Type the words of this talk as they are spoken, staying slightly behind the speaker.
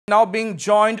Now being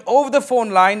joined over the phone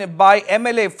line by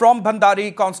MLA from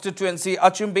Bhandari constituency,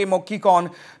 𝗟𝗓𝗡𝗥𝗧𝗛𝗡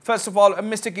Kikon. First of all,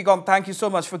 Mr. Kikon, thank you so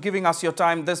much for giving us your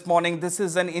time this morning. This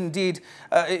is an indeed,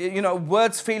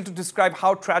 words fail to describe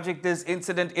how tragic this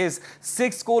incident is.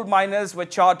 6 coal miners were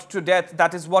charged to death.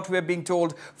 That is what we're being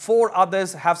told. 4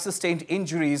 others have sustained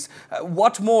injuries.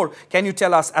 What more can you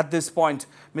tell us at this point,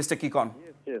 Mr. Kikon?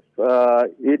 Yes.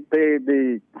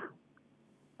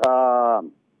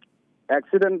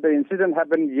 The incident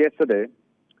happened yesterday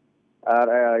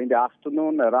in the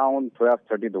afternoon around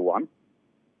 12:30 to 1.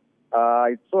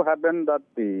 It so happened that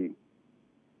the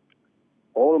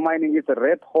coal mining is a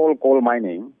red hole coal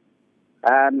mining,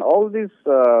 and all this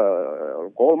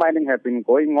coal mining has been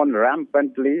going on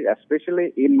rampantly,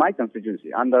 especially in my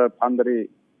constituency, under Bhandari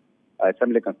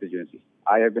Assembly constituency.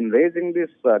 I have been raising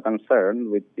this concern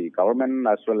with the government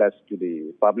as well as to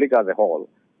the public as a whole,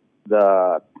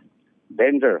 the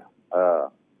danger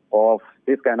of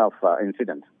this kind of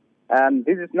incident. And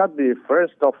this is not the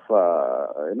first of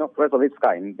its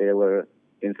kind. There were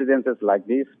incidences like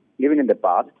this even in the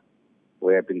past.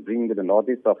 We have been bringing to the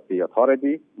notice of the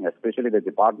authority, especially the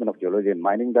Department of Geology and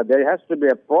Mining, that there has to be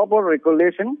a proper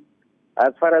regulation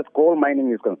as far as coal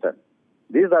mining is concerned.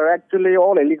 These are actually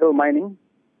all illegal mining,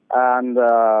 and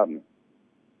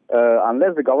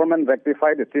unless the government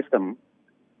rectify the system,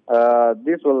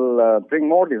 this will bring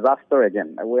more disaster again.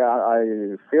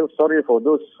 I feel sorry for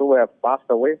those who have passed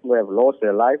away, who have lost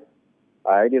their life.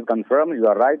 It is confirmed, you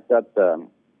are right, that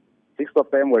 6 of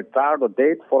them were charred or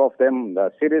dead, 4 of them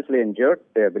seriously injured.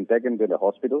 They have been taken to the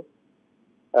hospital.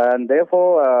 And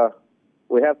therefore,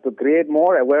 we have to create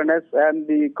more awareness, and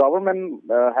the government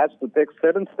has to take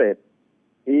certain steps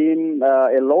in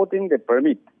allotting the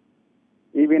permit,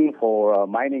 even for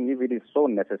mining if it is so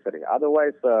necessary.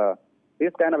 Otherwise,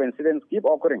 these kind of incidents keep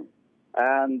occurring.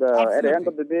 And at the end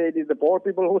of the day, it is the poor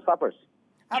people who suffers.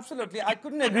 Absolutely. I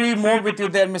couldn't agree more with you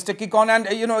there, Mr. Kikon. And,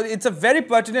 it's a very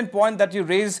pertinent point that you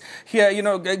raise here,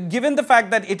 given the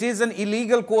fact that it is an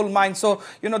illegal coal mine. So,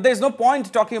 there's no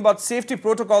point talking about safety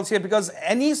protocols here, because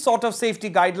any sort of safety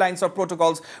guidelines or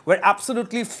protocols were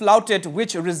absolutely flouted,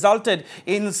 which resulted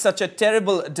in such a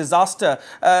terrible disaster.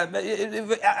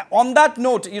 On that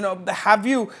note, have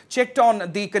you checked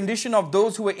on the condition of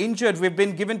those who were injured? We've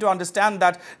been given to understand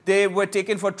that they were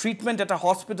taken for treatment at a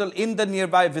hospital in the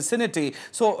nearby vicinity.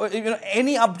 So,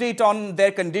 any update on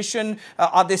their condition?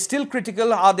 Are they still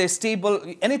critical? Are they stable?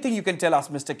 Anything you can tell us,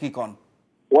 Mr. Kikon?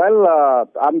 Well,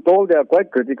 I'm told they are quite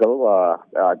critical,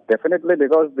 definitely,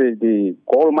 because the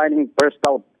coal mining burst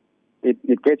out. It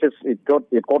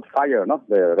caught fire,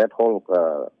 the red hole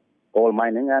coal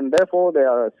mining, and therefore they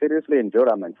are seriously injured,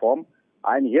 I'm informed.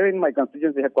 I'm here in my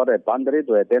constituency headquarters at Bhandari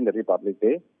to attend the Republic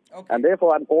Day. Okay. And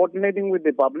therefore I'm coordinating with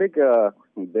the public, the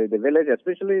village,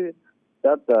 especially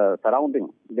that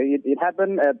surrounding. It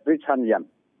happened at 𝗟𝗓𝗡𝗙𝗏.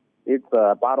 It's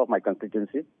part of my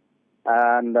constituency.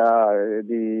 And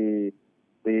the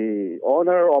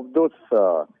owner of those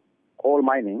coal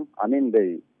mining,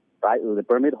 the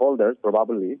permit holders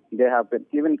probably, they have been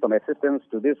given some assistance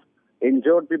to these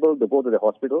injured people to go to the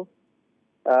hospital.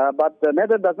 But the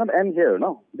matter does not end here,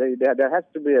 no. There has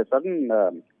to be a certain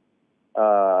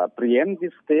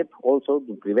preemptive step also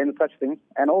to prevent such things,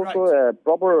 and also right.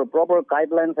 Proper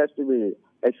guidelines has to be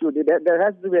issued. There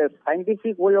has to be a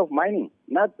scientific way of mining,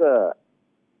 not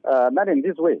in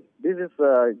this way. This is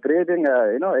creating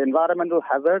environmental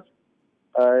hazards.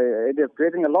 It is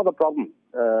creating a lot of problems,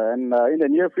 and in the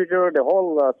near future the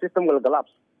whole system will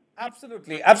collapse.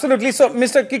 Absolutely, absolutely. So,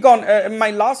 Mr. Kikon, my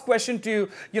last question to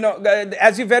you,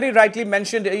 as you very rightly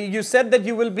mentioned, you said that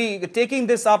you will be taking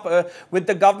this up with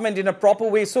the government in a proper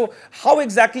way. So, how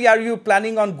exactly are you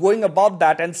planning on going about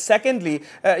that? And secondly,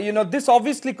 this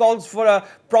obviously calls for a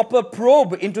proper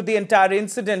probe into the entire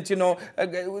incident,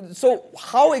 So,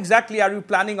 how exactly are you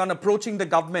planning on approaching the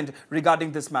government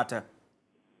regarding this matter?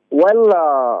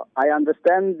 Well, I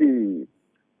understand the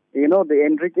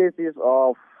intricacies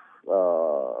of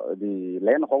the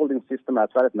land holding system as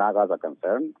far as Nagas are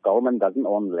concerned. Government doesn't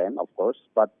own land, of course,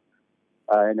 but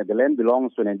the land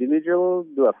belongs to an individual,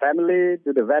 to a family,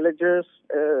 to the villagers,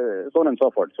 so on and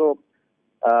so forth. So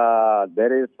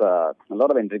there is a lot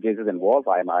of intricacies involved.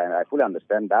 I fully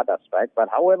understand that aspect. But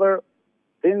however,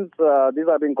 since these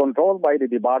are being controlled by the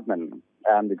department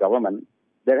and the government,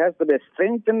 there has to be a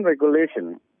strengthened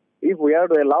regulation if we are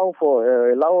to allow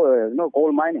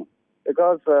coal mining,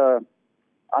 because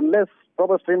unless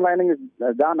proper streamlining is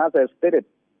done, as I stated,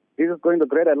 this is going to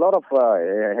create a lot of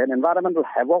environmental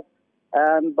havoc.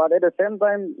 But at the same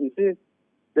time, you see,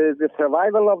 the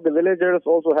survival of the villagers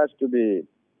also has to be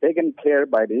taken care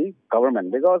by the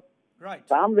government, because Right.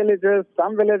 Some villages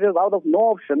out of no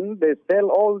option, they sell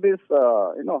all these,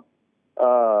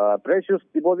 precious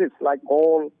deposits like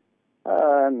coal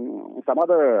and some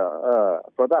other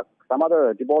products, some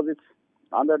other deposits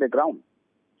under the ground.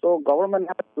 So government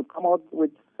has to come out with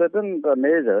certain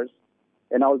measures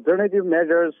and alternative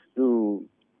measures to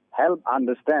help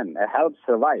understand, help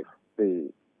survive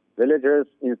the villagers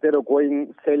instead of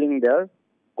selling their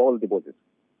coal deposits.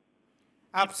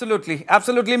 Absolutely.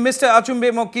 Absolutely. Mr.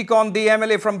 𝗟𝗓𝗡𝗙𝗪𝗡 Kikon, the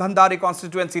MLA from Bhandari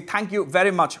constituency, thank you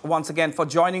very much once again for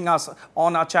joining us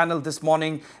on our channel this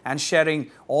morning and sharing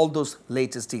all those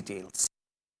latest details.